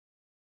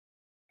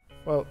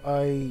Well,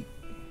 I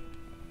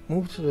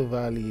moved to the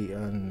Valley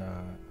and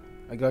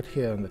I got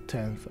here on the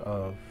 10th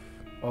of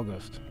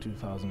August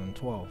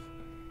 2012.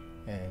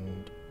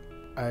 And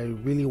I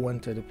really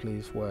wanted a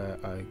place where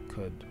I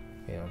could,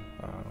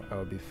 I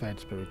would be fed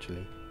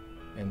spiritually.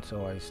 And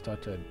so I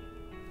started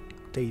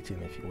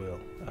dating, if you will,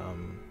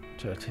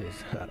 churches.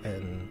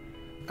 And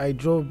I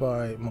drove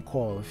by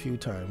McCall a few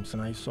times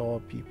and I saw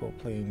people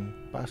playing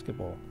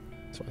basketball.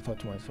 So I thought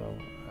to myself,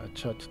 a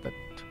church that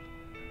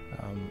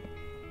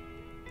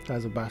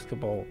has a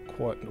basketball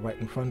court right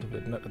in front of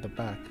it, not at the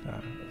back.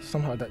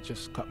 Somehow that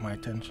just caught my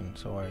attention,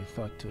 so I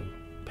thought to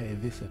pay a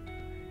visit.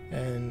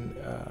 And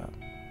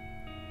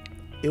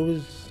it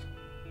was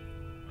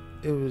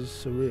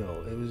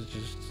surreal. It was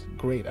just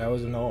great. I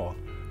was in awe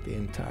the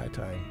entire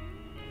time.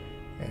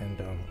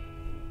 And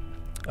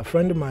a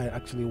friend of mine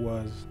actually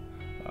was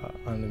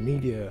on the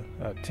media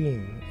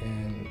team,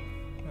 and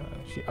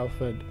she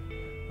offered.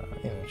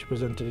 She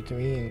presented it to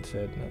me and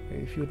said,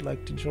 if you'd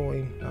like to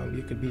join,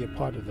 you could be a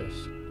part of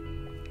this.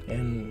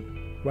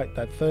 And right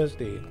that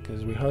Thursday,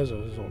 because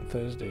rehearsal was on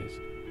Thursdays,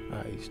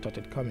 I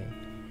started coming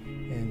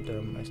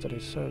and I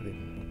started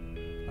serving.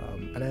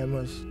 And I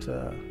must,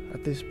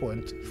 at this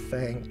point,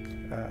 thank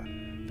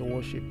the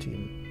worship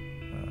team.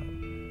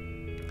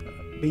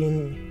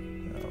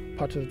 Being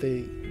part of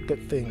the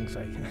good things,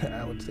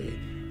 I would say,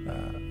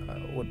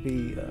 would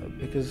be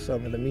because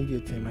in the media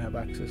team I have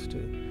access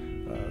to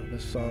the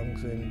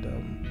songs, and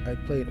I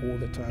play it all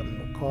the time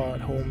in the car,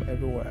 at home,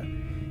 everywhere.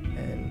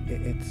 And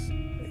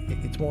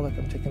it's more like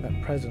I'm taking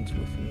that presence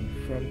with me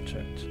from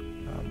church,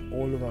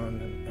 all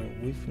around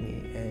and with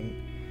me, and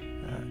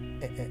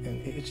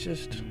it's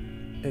just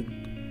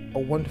a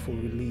wonderful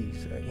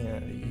release.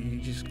 You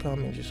just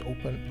come and just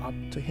open up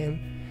to Him,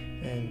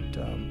 and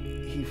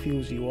He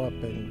fills you up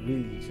and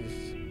really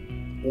just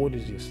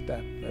orders your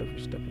step every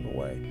step of the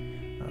way.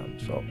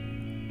 So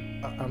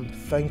I'm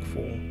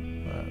thankful.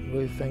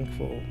 Really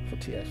thankful for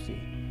TFC.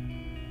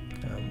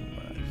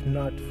 If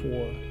not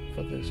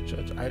for this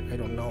church, I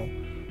don't know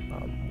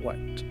what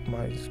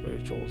my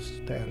spiritual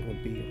stand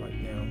would be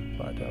right now.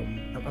 But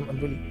I'm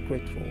really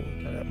grateful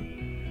that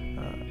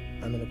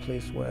I'm in a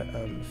place where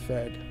I'm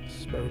fed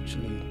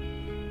spiritually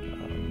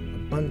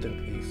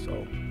abundantly.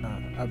 So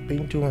I've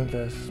been doing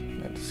this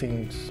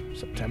since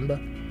September.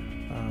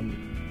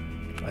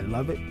 I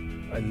love it.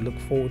 I look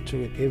forward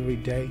to it every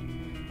day.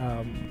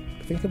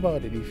 Think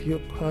about it. If you're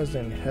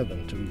causing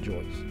heaven to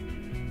rejoice,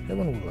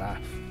 heaven will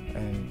laugh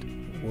and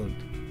will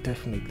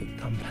definitely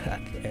come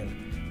back and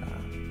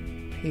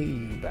pay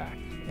you back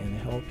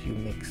and help you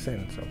make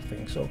sense of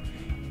things. So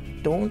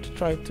don't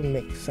try to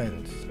make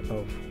sense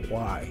of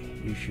why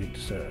you should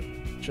serve.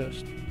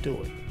 Just do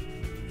it,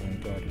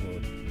 and God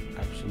will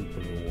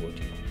absolutely reward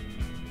you.